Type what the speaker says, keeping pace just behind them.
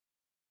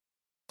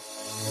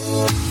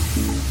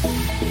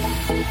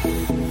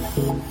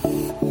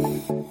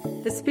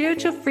The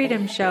Spiritual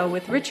Freedom Show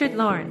with Richard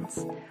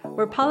Lawrence,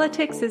 where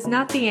politics is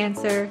not the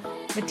answer,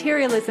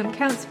 materialism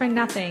counts for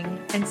nothing,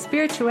 and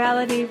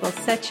spirituality will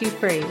set you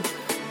free.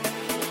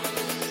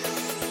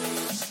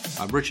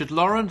 I'm Richard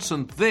Lawrence,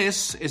 and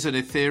this is an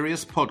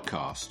Aetherius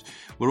podcast.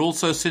 We're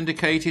also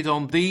syndicated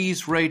on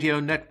these radio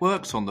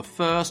networks on the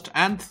first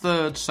and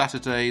third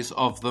Saturdays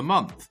of the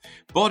month.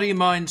 Body,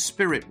 Mind,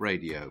 Spirit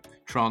Radio,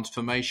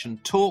 Transformation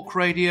Talk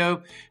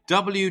Radio,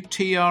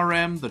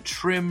 WTRM, the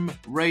Trim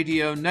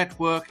Radio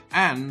Network,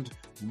 and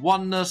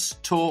Oneness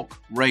Talk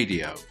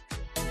Radio.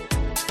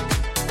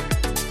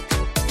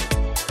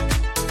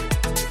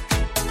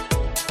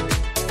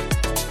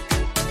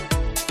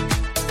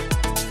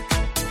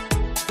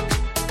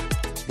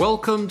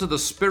 Welcome to the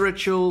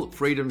Spiritual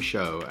Freedom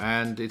Show,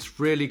 and it's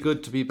really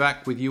good to be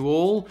back with you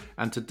all.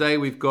 And today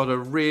we've got a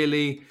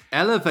really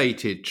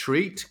elevated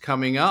treat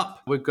coming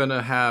up. We're going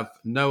to have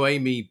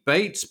Noemi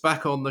Bates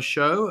back on the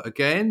show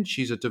again.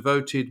 She's a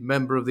devoted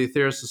member of the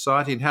Aetherius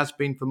Society and has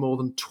been for more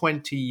than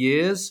 20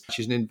 years.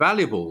 She's an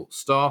invaluable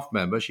staff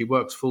member. She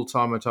works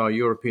full-time at our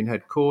European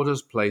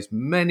headquarters, plays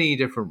many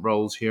different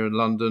roles here in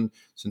London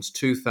since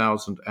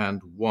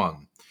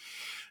 2001.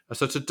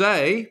 So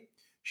today,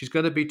 she's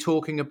going to be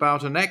talking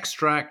about an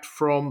extract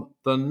from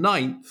the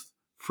 9th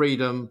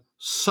Freedom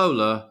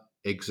Solar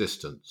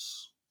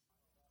Existence.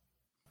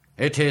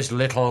 It is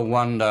little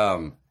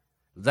wonder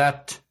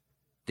that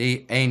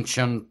the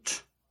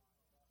ancient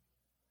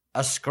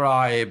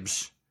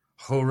scribes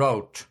who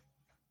wrote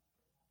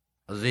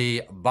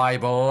the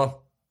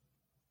Bible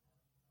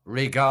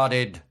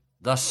regarded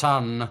the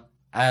sun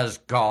as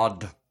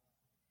God.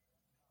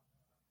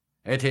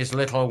 It is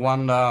little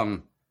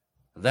wonder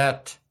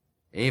that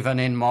even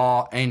in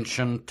more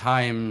ancient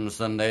times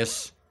than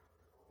this,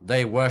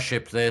 they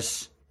worship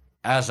this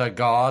as a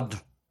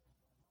god,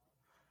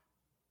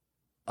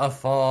 a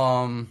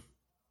form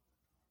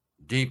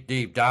deep,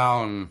 deep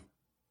down,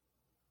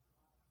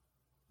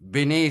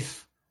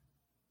 beneath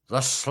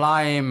the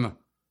slime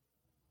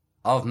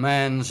of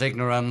man's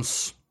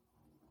ignorance.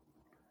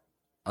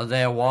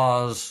 There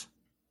was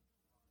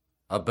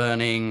a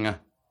burning,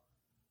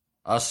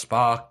 a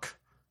spark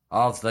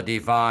of the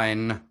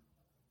divine,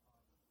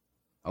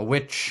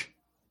 which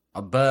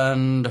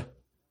burned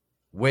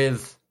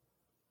with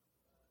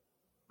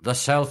the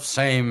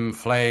selfsame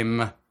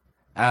flame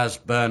as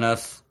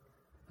burneth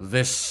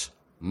this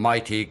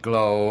mighty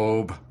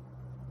globe.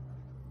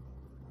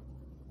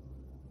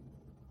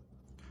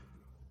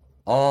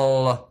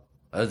 All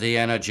the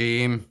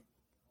energy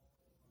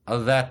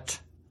that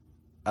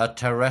a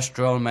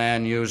terrestrial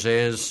man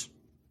uses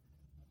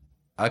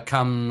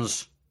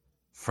comes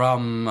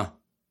from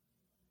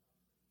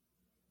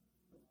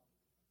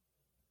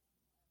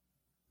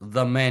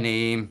the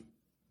many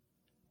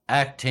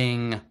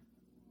acting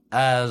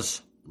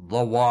as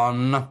the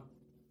one.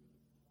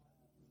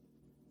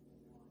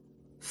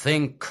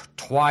 Think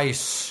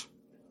twice,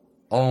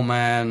 O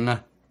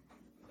man,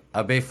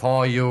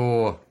 before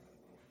you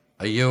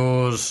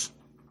use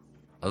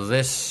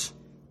this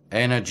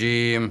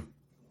energy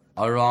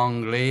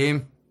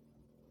wrongly.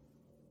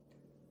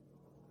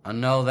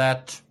 And know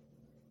that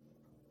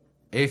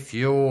if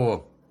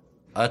you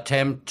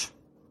attempt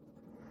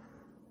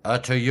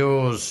to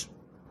use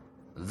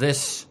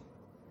this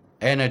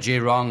energy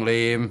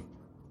wrongly,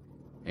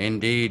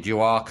 indeed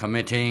you are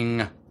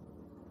committing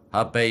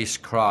a base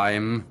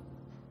crime.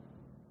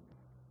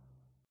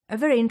 A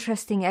very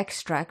interesting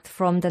extract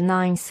from the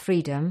 9th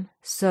Freedom,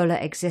 Solar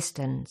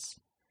Existence.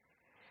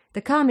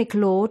 The Karmic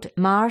Lord,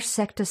 Mars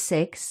Sector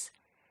 6,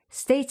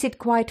 states it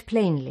quite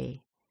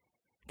plainly,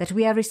 that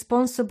we are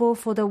responsible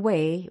for the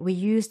way we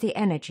use the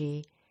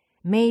energy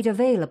made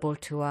available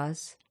to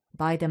us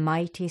by the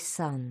mighty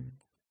Sun.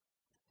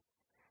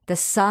 The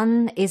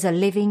Sun is a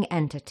living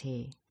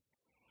entity,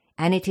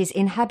 and it is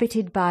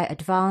inhabited by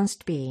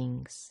advanced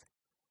beings.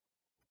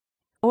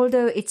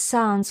 Although it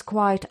sounds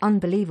quite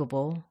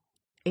unbelievable,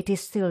 it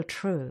is still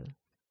true.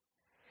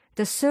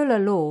 The solar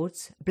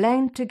lords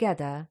blend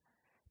together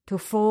to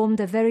form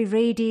the very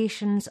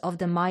radiations of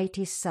the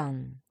mighty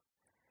Sun.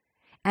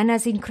 And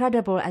as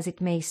incredible as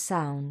it may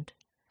sound,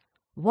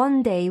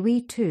 one day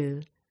we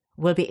too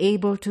will be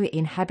able to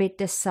inhabit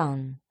the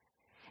Sun,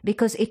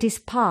 because it is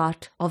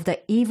part of the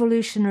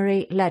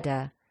evolutionary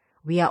ladder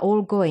we are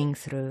all going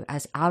through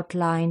as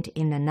outlined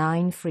in the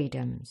 9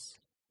 freedoms.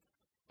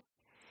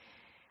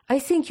 I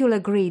think you'll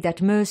agree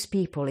that most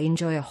people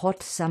enjoy a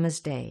hot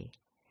summer's day,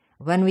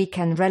 when we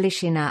can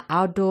relish in our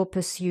outdoor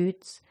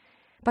pursuits,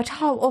 but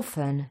how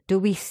often do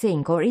we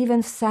think or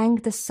even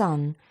thank the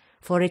sun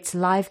for its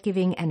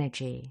life-giving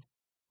energy?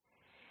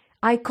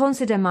 I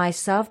consider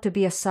myself to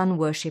be a sun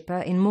worshipper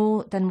in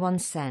more than one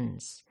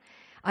sense.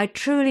 I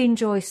truly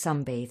enjoy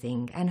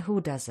sunbathing, and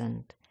who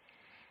doesn't?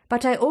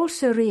 But I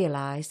also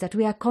realize that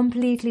we are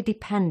completely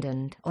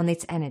dependent on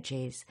its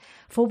energies,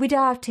 for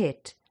without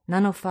it,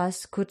 none of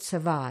us could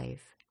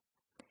survive.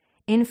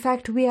 In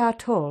fact, we are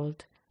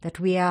told that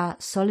we are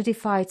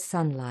solidified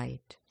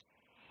sunlight.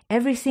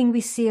 Everything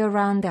we see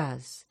around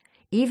us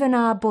even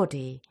our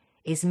body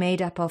is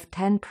made up of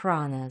 10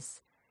 pranas,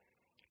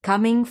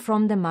 coming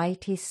from the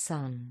mighty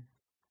sun.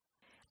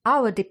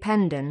 Our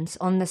dependence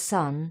on the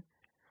sun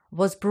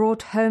was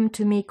brought home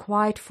to me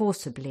quite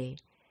forcibly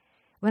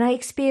when I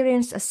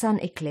experienced a sun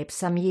eclipse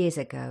some years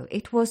ago.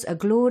 It was a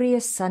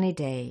glorious sunny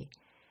day.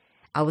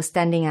 I was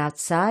standing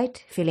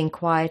outside, feeling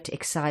quite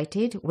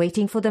excited,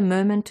 waiting for the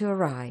moment to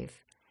arrive.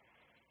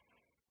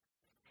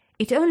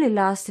 It only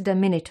lasted a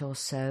minute or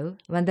so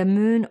when the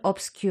moon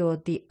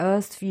obscured the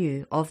earth's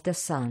view of the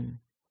sun.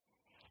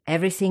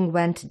 Everything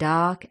went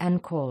dark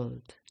and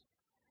cold.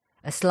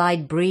 A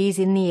slight breeze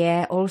in the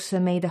air also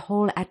made the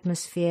whole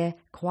atmosphere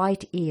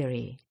quite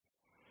eerie.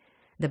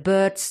 The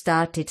birds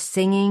started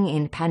singing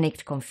in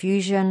panicked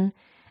confusion,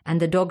 and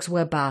the dogs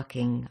were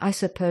barking, I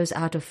suppose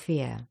out of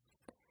fear.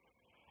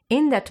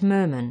 In that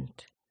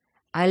moment,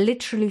 I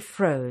literally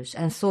froze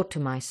and thought to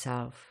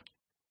myself,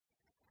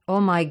 "Oh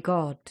my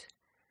God,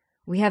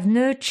 we have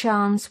no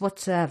chance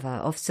whatsoever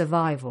of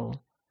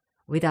survival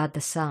without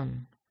the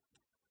sun."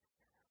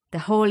 The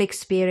whole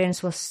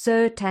experience was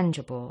so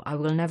tangible, I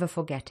will never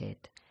forget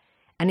it.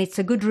 And it's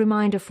a good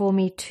reminder for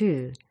me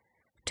too,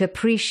 to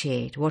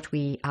appreciate what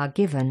we are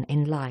given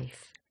in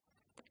life.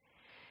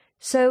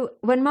 So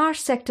when Mars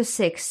Sector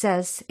 6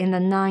 says in the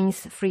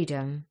 9th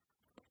freedom,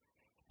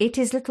 "It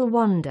is little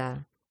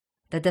wonder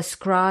that the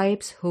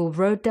scribes who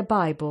wrote the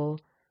Bible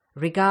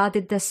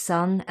regarded the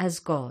sun as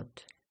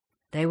God.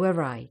 They were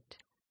right.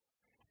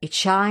 It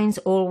shines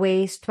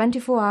always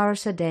 24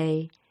 hours a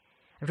day,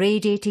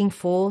 radiating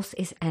forth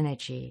its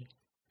energy.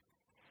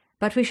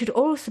 But we should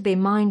also be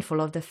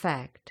mindful of the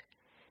fact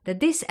that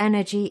this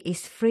energy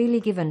is freely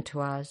given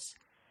to us,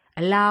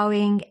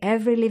 allowing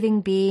every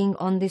living being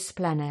on this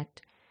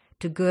planet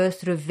to go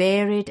through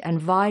varied and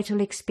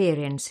vital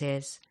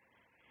experiences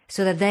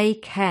so that they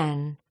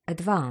can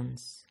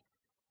advance.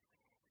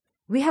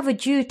 We have a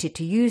duty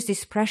to use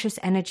this precious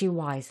energy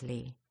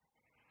wisely.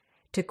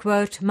 To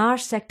quote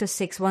Mars Sector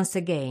 6 once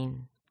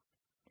again,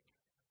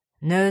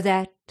 "Know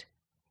that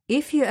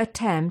if you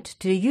attempt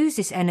to use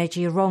this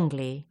energy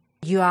wrongly,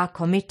 you are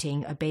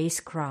committing a base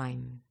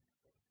crime."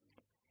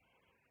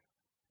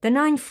 The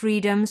 9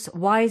 freedoms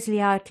wisely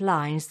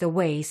outlines the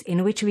ways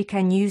in which we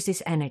can use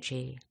this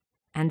energy,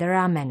 and there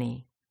are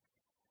many.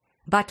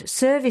 But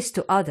service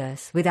to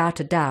others, without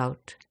a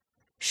doubt,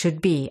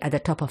 should be at the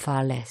top of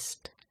our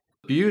list.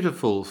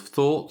 Beautiful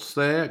thoughts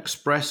there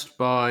expressed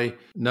by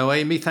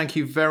Noemi. Thank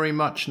you very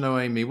much,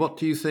 Noemi. What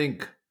do you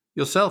think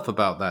yourself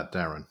about that,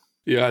 Darren?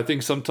 Yeah, I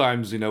think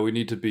sometimes, we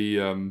need to be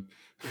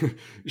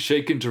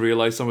shaken to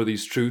realize some of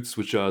these truths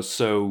which are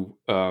so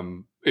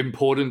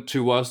important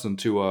to us and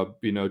to our,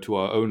 to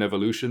our own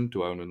evolution,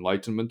 to our own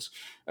enlightenment.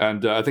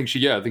 And I think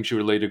she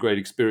relayed a great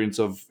experience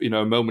of, a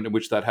moment in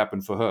which that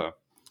happened for her.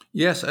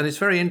 Yes, and it's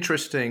very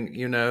interesting,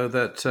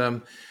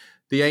 that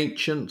the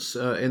ancients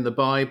in the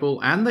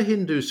Bible and the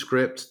Hindu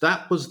script,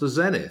 that was the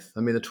zenith. I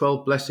mean, the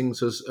 12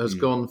 blessings has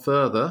gone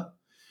further.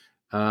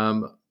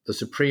 The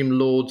supreme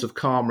lords of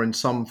karma in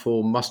some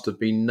form must have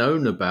been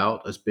known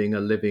about as being a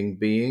living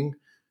being.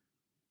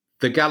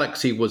 The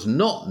galaxy was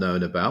not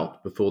known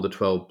about before the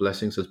 12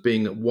 blessings as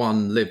being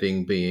one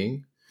living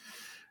being.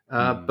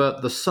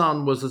 But the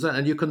sun was the zenith.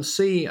 And you can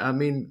see, I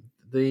mean,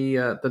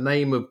 the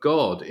name of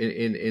God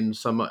in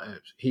some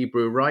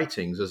Hebrew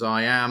writings as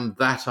I am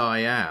that I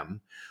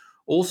am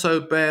also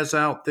bears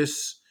out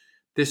this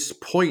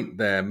point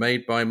there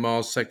made by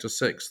Mars Sector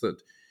 6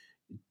 that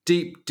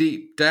deep,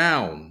 deep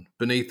down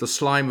beneath the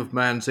slime of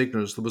man's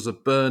ignorance there was a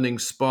burning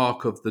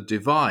spark of the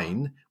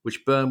divine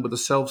which burned with the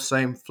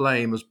self-same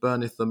flame as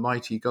burneth the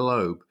mighty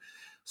globe.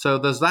 So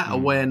there's that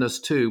awareness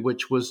too,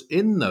 which was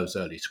in those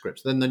early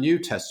scripts. Then the New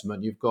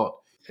Testament, you've got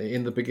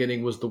in the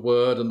beginning was the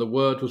Word, and the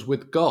Word was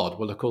with God.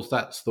 Well, of course,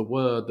 that's the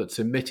word that's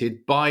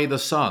emitted by the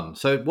Son.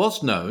 So it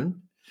was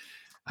known.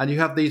 And you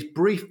have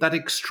that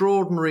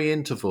extraordinary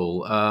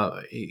interval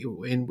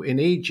in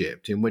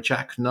Egypt in which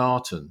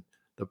Akhenaten,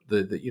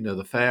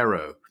 the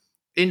Pharaoh,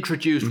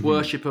 introduced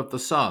worship of the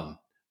sun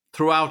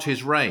throughout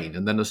his reign.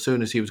 And then as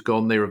soon as he was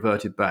gone, they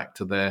reverted back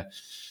to their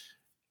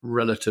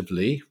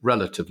relatively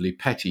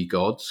petty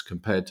gods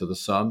compared to the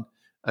sun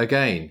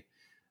again.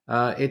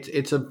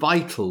 It's a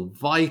vital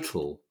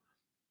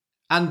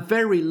and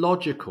very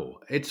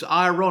logical. It's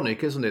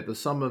ironic, isn't it, that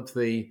some of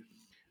the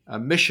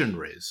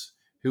missionaries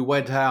who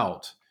went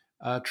out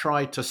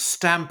tried to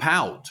stamp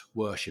out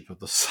worship of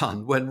the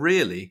sun when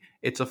really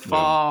it's a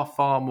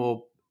far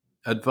more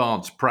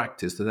advanced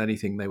practice than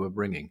anything they were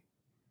bringing.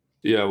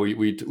 Yeah,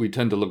 we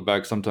tend to look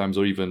back sometimes,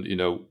 or even,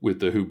 with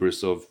the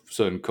hubris of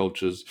certain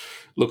cultures,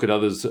 look at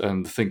others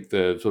and think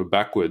they're sort of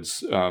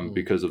backwards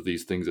because of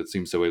these things that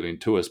seem so alien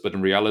to us. But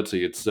in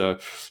reality, it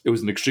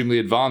was an extremely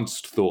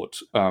advanced thought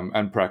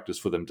and practice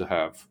for them to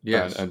have.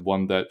 Yes. And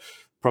one that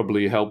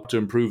probably helped to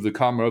improve the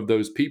karma of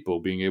those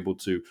people, being able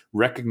to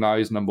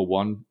recognize, number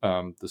one,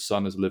 the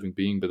sun as a living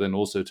being, but then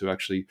also to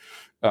actually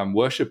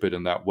worship it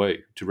in that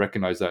way, to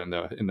recognize that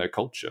in their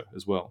culture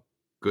as well.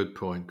 Good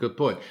point.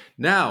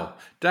 Now,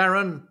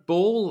 Darren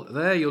Ball,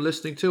 there you're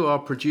listening to our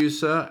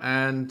producer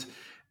and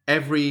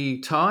every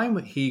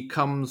time he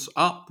comes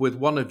up with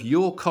one of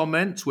your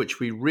comments, which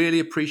we really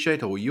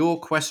appreciate, or your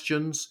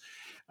questions.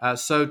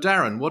 So,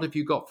 Darren, what have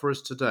you got for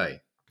us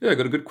today? Yeah, I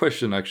got a good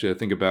question, actually, I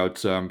think,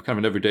 about kind of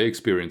an everyday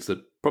experience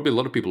that probably a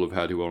lot of people have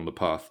had who are on the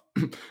path.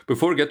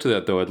 Before I get to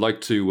that, though, I'd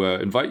like to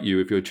invite you,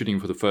 if you're tuning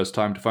in for the first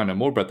time, to find out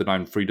more about the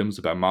 9 Freedoms,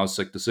 about Mars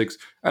Sector 6,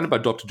 and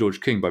about Dr.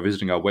 George King by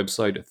visiting our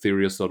website,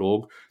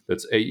 aetherius.org.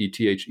 That's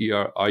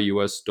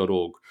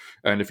aetherius.org.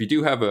 And if you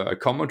do have a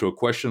comment or a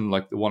question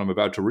like the one I'm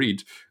about to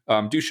read,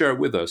 do share it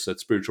with us at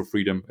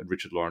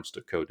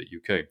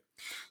spiritualfreedom@richardlawrence.co.uk.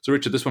 So,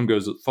 Richard, this one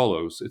goes as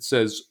follows. It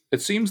says,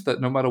 "It seems that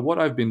no matter what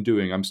I've been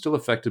doing, I'm still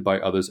affected by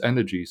others'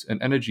 energies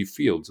and energy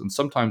fields, and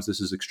sometimes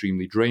this is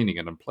extremely draining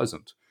and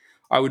unpleasant.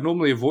 I would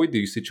normally avoid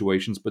these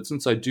situations, but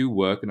since I do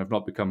work and have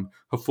not become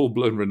a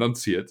full-blown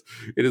renunciate,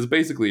 it is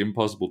basically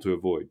impossible to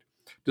avoid.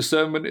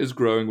 Discernment is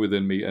growing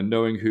within me, and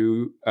knowing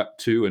who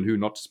to and who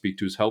not to speak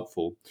to is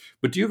helpful.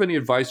 But do you have any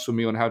advice for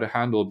me on how to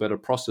handle or better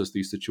process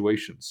these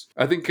situations?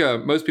 I think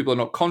most people are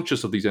not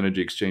conscious of these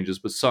energy exchanges,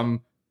 but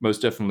some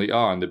most definitely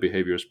are, and their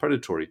behavior is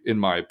predatory, in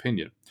my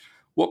opinion.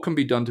 What can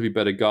be done to be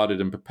better guarded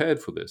and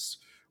prepared for this?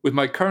 With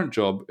my current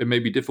job, it may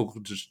be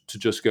difficult to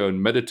just go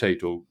and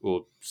meditate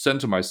or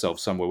center myself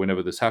somewhere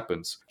whenever this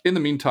happens. In the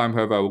meantime,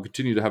 however, I will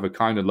continue to have a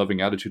kind and loving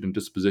attitude and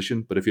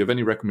disposition, but if you have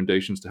any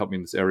recommendations to help me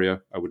in this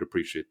area, I would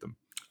appreciate them."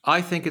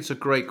 I think it's a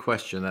great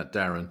question, that,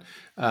 Darren,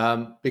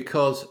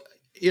 because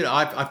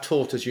I've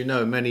taught, as you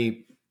know,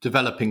 many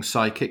developing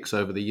psychics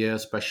over the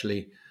years,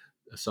 especially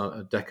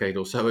a decade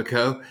or so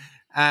ago,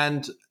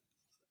 and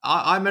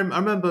I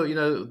remember,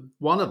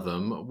 one of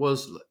them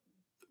was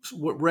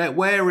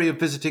wary of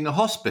visiting a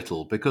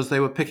hospital because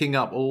they were picking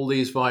up all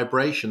these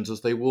vibrations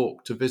as they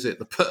walked to visit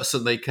the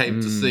person they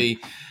came to see.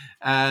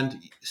 And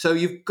so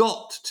you've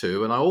got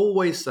to, and I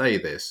always say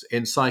this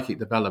in psychic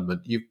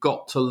development, you've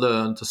got to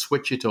learn to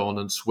switch it on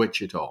and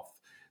switch it off.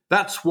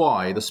 That's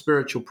why the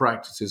spiritual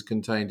practices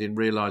contained in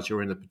Realize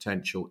Your Inner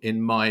Potential,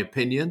 in my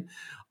opinion,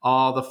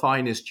 are the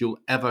finest you'll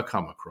ever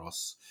come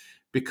across,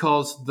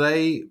 because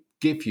they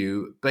give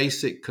you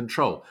basic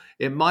control.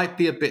 It might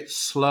be a bit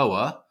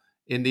slower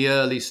in the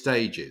early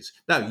stages.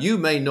 Now, you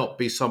may not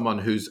be someone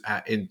who's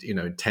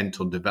intent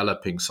on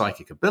developing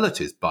psychic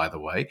abilities, by the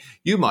way.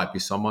 You might be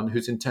someone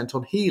who's intent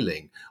on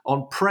healing,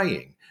 on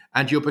praying,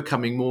 and you're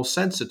becoming more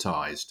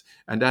sensitized.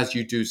 And as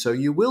you do so,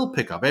 you will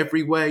pick up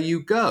everywhere you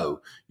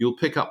go. You'll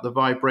pick up the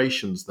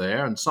vibrations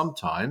there, and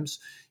sometimes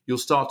you'll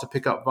start to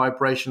pick up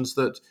vibrations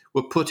that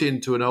were put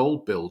into an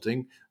old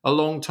building a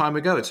long time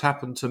ago. It's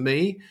happened to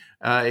me.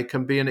 It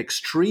can be an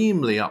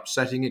extremely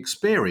upsetting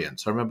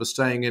experience. I remember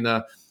staying in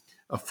a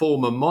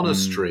former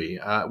monastery,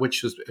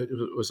 which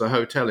was a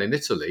hotel in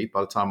Italy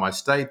by the time I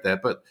stayed there.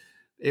 But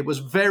it was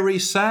very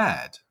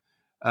sad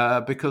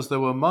because there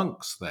were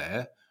monks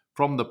there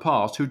from the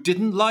past who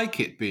didn't like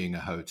it being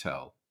a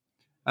hotel.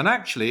 And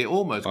actually, it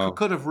almost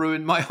could have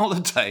ruined my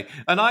holiday.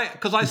 And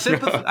because I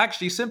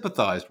actually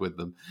sympathized with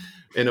them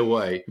in a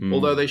way,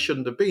 although they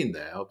shouldn't have been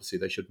there. Obviously,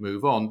 they should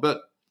move on.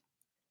 But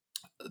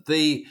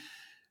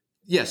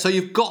so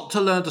you've got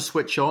to learn to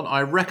switch on.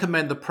 I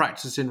recommend the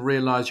practice in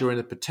Realize Your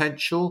Inner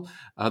Potential,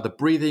 the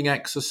breathing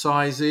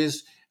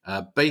exercises,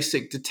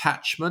 basic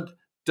detachment.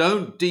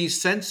 Don't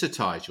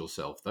desensitize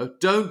yourself, though.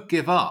 Don't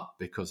give up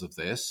because of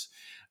this.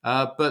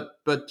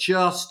 But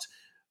just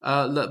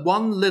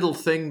one little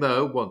thing,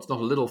 though, well, it's not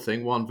a little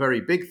thing, one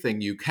very big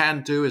thing you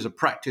can do is a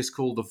practice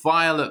called the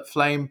Violet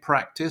Flame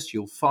Practice.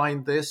 You'll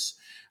find this.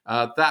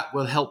 That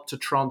will help to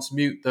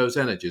transmute those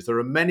energies. There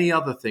are many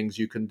other things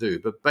you can do,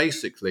 but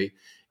basically,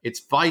 it's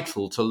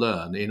vital to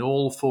learn in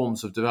all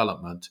forms of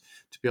development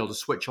to be able to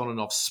switch on and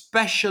off,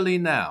 especially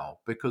now,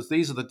 because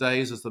these are the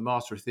days, as the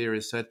Master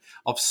Aetherius said,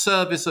 of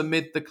service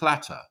amid the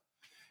clatter.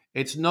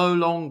 It's no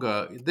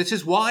longer, this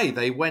is why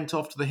they went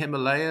off to the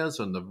Himalayas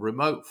and the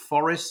remote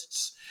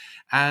forests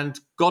and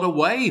got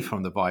away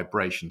from the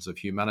vibrations of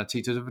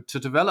humanity to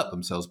develop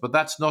themselves. But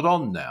that's not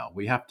on now.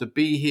 We have to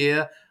be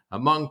here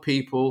among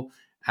people,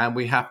 and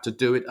we have to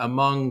do it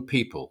among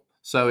people.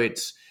 So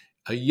it's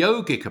a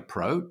yogic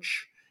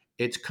approach.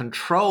 It's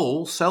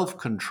control,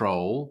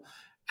 self-control,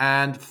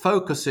 and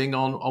focusing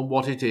on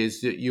what it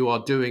is that you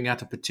are doing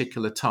at a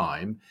particular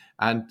time,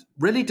 and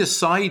really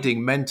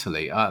deciding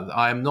mentally,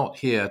 I am not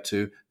here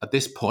to, at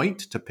this point,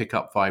 to pick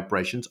up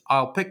vibrations.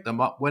 I'll pick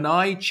them up when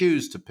I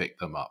choose to pick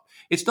them up.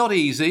 It's not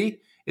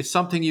easy. It's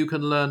something you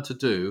can learn to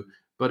do,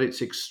 but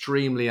it's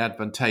extremely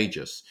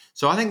advantageous.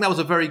 So I think that was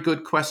a very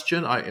good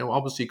question. I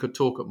obviously could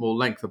talk at more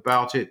length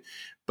about it,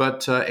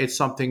 but it's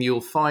something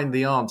you'll find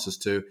the answers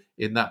to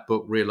in that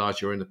book, Realize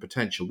Your Inner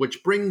Potential,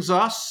 which brings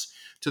us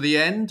to the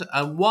end.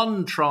 And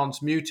one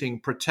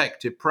transmuting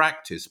protective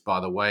practice, by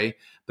the way,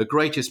 the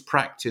greatest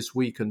practice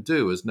we can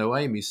do, as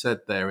Noemi said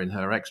there in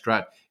her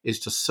extract, is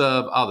to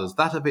serve others.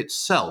 That of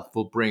itself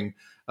will bring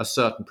a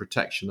certain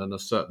protection and a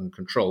certain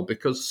control,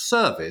 because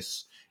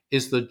service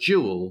is the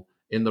jewel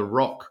in the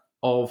rock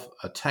of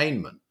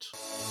attainment.